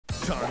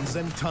Tons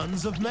and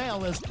tons of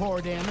mail is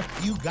poured in.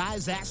 You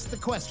guys asked the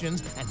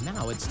questions, and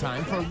now it's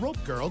time for Rope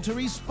Girl to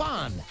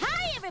respond.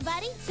 Hi,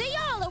 everybody. So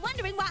y'all are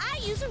wondering why I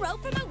use a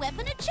rope for my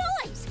weapon of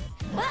choice.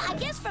 Well, I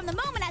guess from the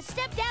moment I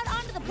stepped out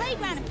onto the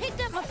playground and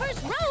picked up my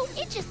first rope,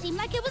 it just seemed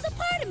like it was a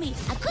part of me.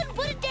 I couldn't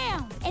put it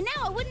down, and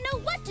now I wouldn't know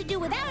what to do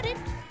without it.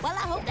 Well,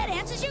 I hope that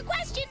answers your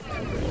question.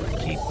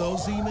 Keep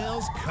those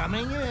emails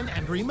coming in,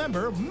 and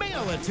remember,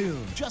 mail a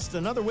tune. Just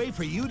another way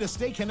for you to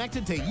stay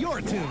connected to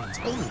your tunes.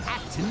 Only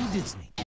at Toon Disney.